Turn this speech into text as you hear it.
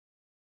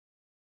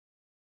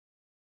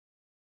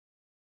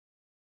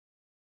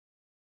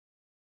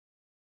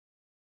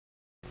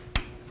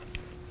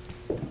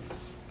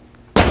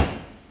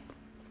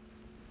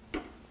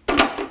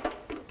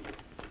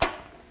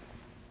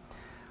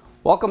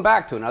Welcome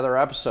back to another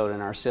episode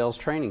in our sales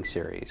training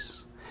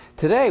series.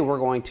 Today we're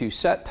going to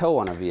set tow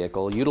on a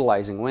vehicle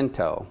utilizing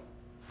WinToe.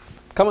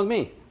 Come with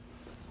me.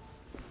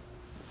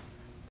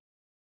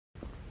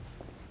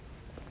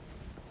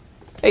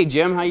 Hey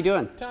Jim, how you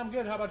doing? Tom,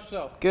 good. How about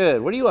yourself?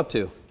 Good. What are you up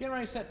to? Getting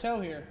ready to set tow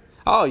here.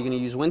 Oh, you're going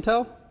to use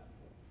WinToe?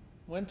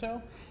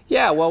 WinToe?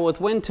 Yeah, well with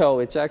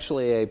WinToe it's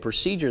actually a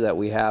procedure that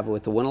we have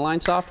with the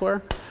WinAlign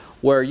software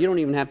where you don't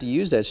even have to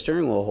use that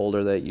steering wheel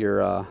holder that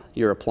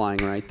you're applying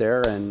right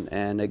there,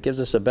 and it gives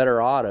us a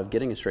better odds of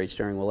getting a straight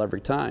steering wheel every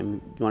time.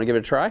 You want to give it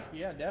a try?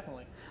 Yeah,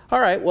 definitely.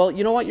 All right, well,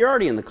 you know what? You're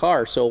already in the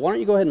car, so why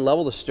don't you go ahead and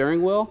level the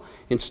steering wheel,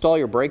 install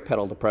your brake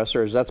pedal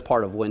depressor, as that's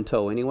part of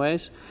WinToe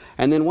anyways.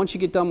 And then once you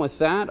get done with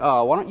that,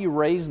 why don't you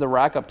raise the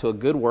rack up to a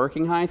good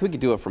working height? We could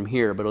do it from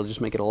here, but it'll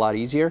just make it a lot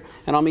easier.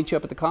 And I'll meet you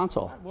up at the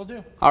console. All right, will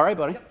do. All right,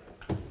 buddy. Yep.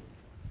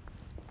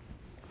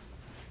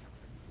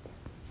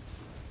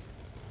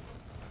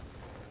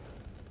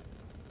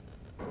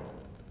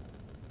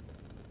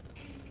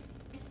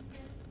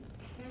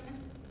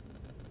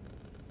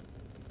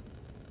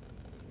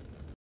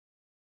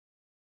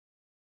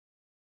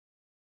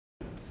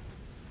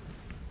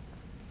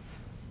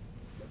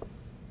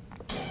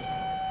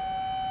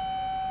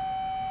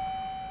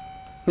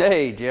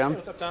 Hey, Jim. Hey,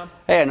 what's up, Tom?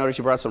 Hey, I noticed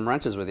you brought some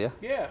wrenches with you.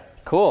 Yeah.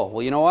 Cool.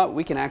 Well, you know what?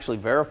 We can actually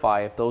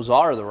verify if those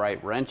are the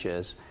right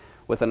wrenches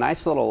with a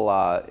nice little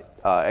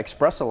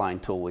Express-Align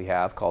tool we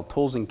have called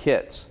Tools and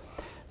Kits.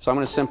 So I'm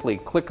going to simply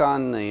click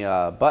on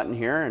the button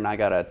here, and I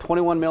got a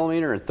 21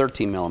 millimeter and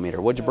 13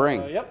 millimeter. What'd you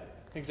bring?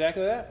 Yep,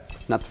 exactly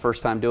that. Not the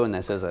first time doing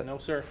this, is it? No,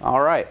 sir.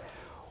 All right.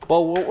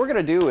 Well, what we're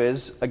going to do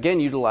is, again,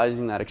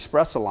 utilizing that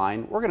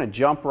Express-Align, we're going to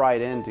jump right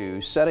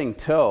into setting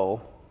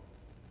tow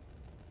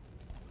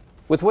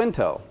with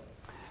WinToe.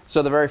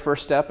 So the very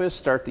first step is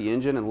start the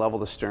engine and level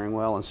the steering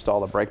wheel,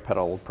 install the brake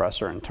pedal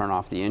depressor, and turn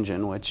off the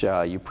engine, which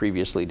you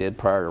previously did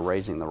prior to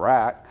raising the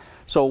rack.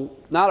 So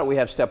now that we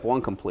have step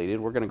one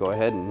completed, we're going to go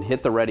ahead and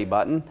hit the ready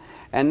button.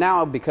 And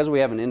now, because we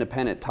have an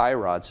independent tie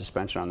rod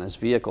suspension on this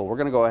vehicle, we're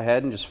going to go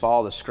ahead and just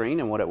follow the screen,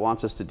 and what it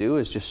wants us to do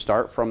is just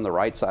start from the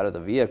right side of the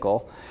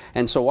vehicle.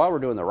 And so while we're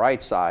doing the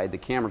right side, the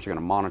cameras are going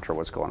to monitor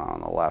what's going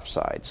on the left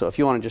side. So if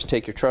you want to just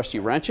take your trusty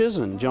wrenches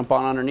and jump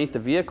on underneath the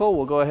vehicle,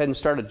 we'll go ahead and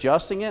start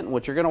adjusting it. And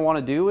what you're going to want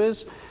to do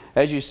is,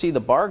 as you see the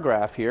bar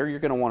graph here, you're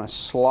going to want to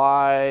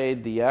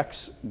slide the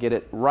X, get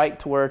it right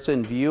to where it's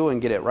in view,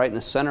 and get it right in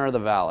the center of the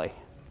valley.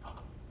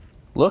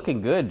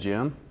 Looking good,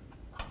 Jim.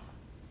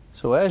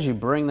 So as you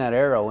bring that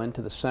arrow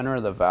into the center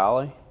of the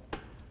valley,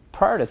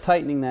 prior to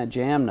tightening that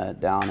jam nut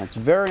down, it's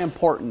very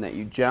important that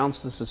you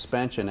jounce the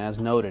suspension as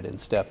noted in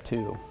step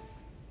 2.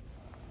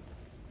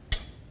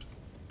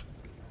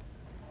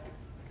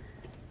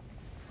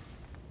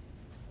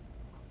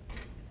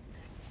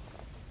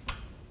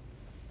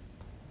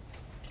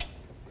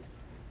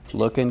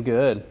 Looking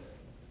good.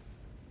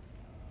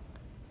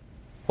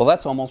 Well,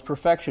 that's almost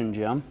perfection,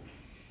 Jim.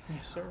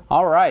 Yes, sir.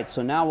 All right,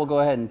 so now we'll go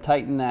ahead and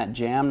tighten that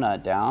jam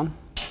nut down.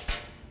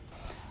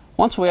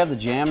 Once we have the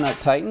jam nut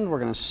tightened, we're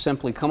going to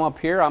simply come up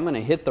here. I'm going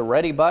to hit the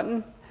ready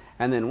button,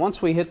 and then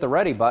once we hit the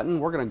ready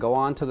button, we're going to go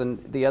on to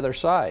the other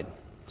side.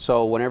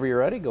 So whenever you're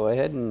ready, go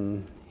ahead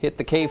and hit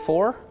the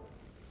K4.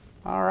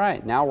 All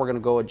right, now we're going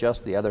to go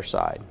adjust the other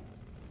side.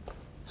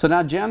 So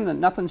now,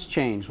 Jim, nothing's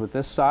changed with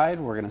this side.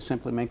 We're going to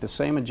simply make the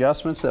same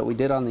adjustments that we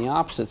did on the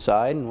opposite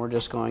side, and we're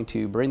just going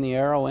to bring the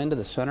arrow into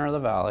the center of the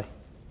valley.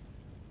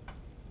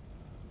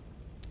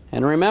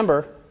 And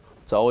remember,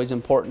 it's always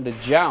important to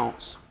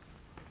jounce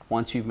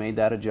once you've made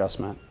that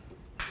adjustment.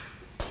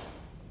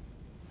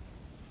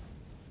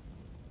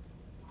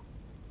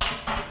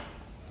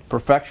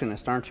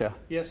 Perfectionist, aren't you?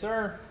 Yes,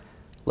 sir.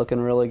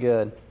 Looking really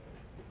good.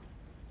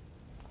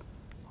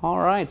 All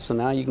right, so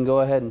now you can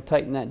go ahead and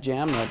tighten that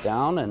jam nut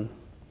down, and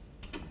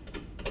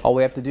all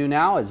we have to do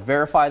now is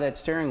verify that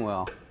steering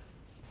wheel.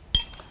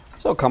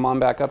 So come on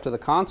back up to the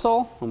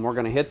console, and we're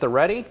going to hit the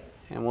ready,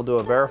 and we'll do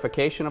a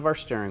verification of our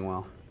steering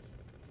wheel.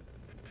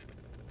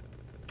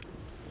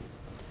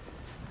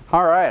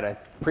 All right, I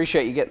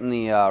appreciate you getting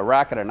the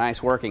rack at a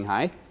nice working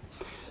height.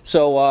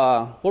 So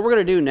what we're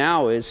going to do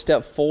now is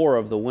step 4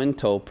 of the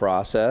WinToe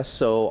process.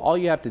 So all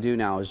you have to do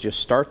now is just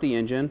start the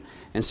engine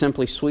and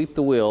simply sweep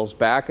the wheels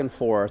back and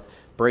forth,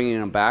 bringing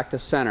them back to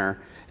center.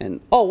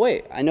 And oh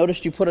wait, I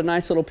noticed you put a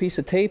nice little piece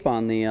of tape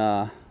on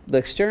the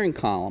steering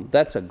column.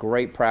 That's a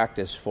great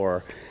practice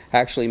for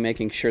actually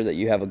making sure that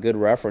you have a good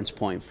reference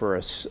point for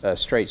a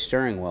straight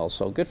steering wheel.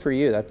 So good for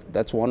you.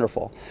 That's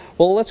wonderful.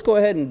 Well, let's go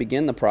ahead and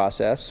begin the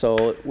process.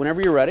 So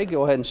whenever you're ready,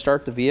 go ahead and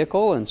start the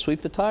vehicle and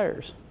sweep the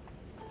tires.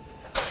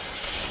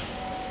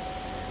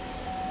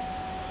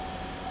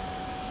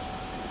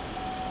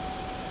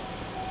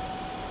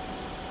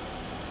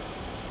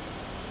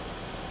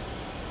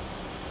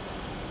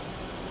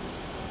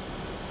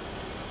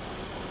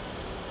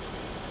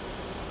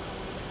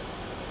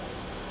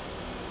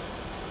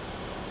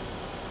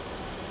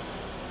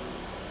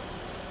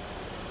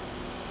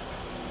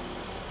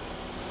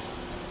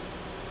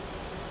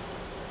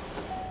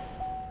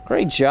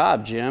 Great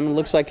job, Jim. It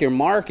looks like your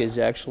mark is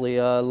actually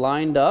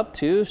lined up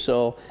too.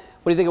 So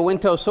what do you think of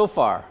WinToe so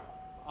far?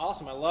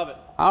 Awesome, I love it.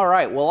 All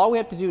right, well, all we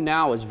have to do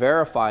now is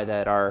verify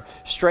that our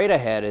straight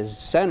ahead is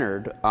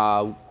centered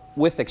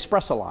with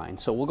Express Align.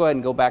 So we'll go ahead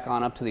and go back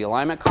on up to the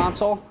alignment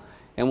console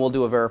and we'll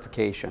do a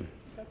verification.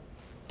 Okay.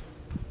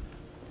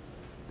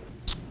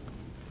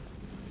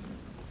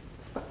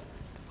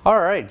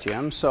 All right,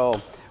 Jim, so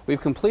we've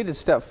completed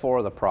step 4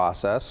 of the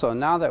process. So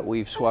now that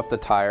we've swept the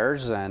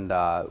tires and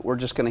we're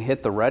just going to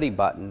hit the ready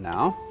button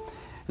now.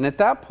 And at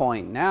that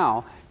point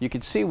now, you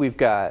can see we've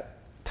got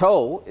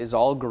toe is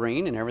all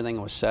green and everything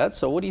was set.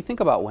 So what do you think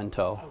about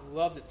WinToe? I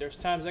loved it. There's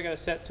times I got to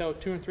set toe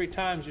 2 and 3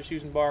 times just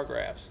using bar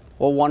graphs.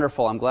 Well,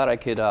 wonderful. I'm glad I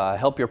could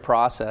help your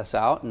process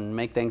out and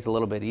make things a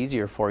little bit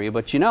easier for you.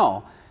 But you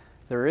know,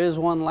 there is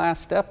one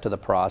last step to the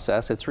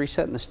process. It's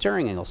resetting the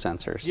steering angle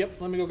sensors.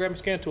 Yep, let me go grab my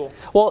scan tool.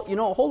 Well, you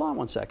know, hold on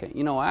one second.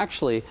 You know,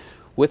 actually,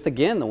 with,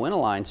 again, the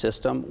WinAlign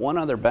system, one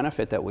other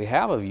benefit that we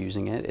have of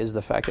using it is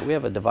the fact that we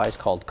have a device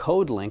called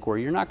CodeLink where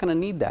you're not going to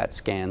need that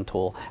scan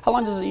tool. How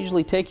long does it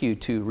usually take you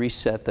to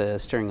reset the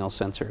steering wheel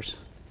sensors?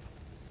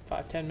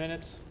 5-10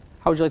 minutes.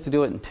 How would you like to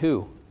do it in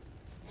 2?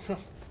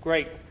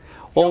 Great.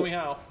 Well, Show me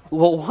how.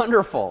 Well,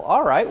 wonderful.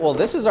 All right. Well,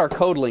 this is our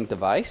CodeLink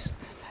device.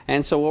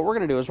 And so what we're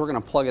going to do is we're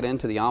going to plug it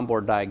into the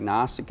onboard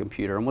diagnostic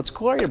computer. And what's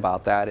great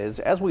about that is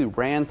as we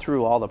ran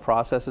through all the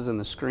processes in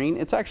the screen,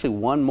 it's actually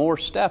one more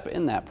step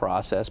in that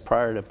process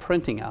prior to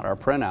printing out our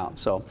printout.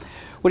 So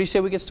what do you say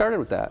we get started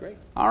with that? Great.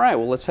 All right.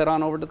 Well, let's head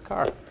on over to the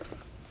car.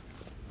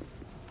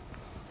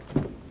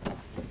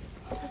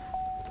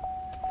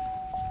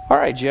 All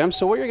right, Jim,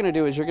 so what you're going to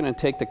do is you're going to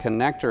take the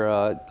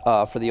connector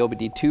for the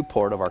OBD2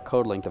 port of our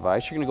CodeLink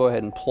device. You're going to go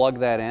ahead and plug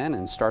that in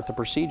and start the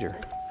procedure.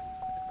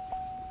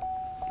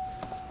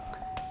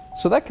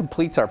 So that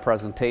completes our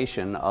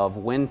presentation of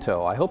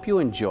WinToe. I hope you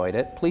enjoyed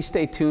it. Please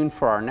stay tuned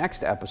for our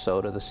next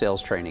episode of the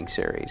sales training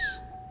series.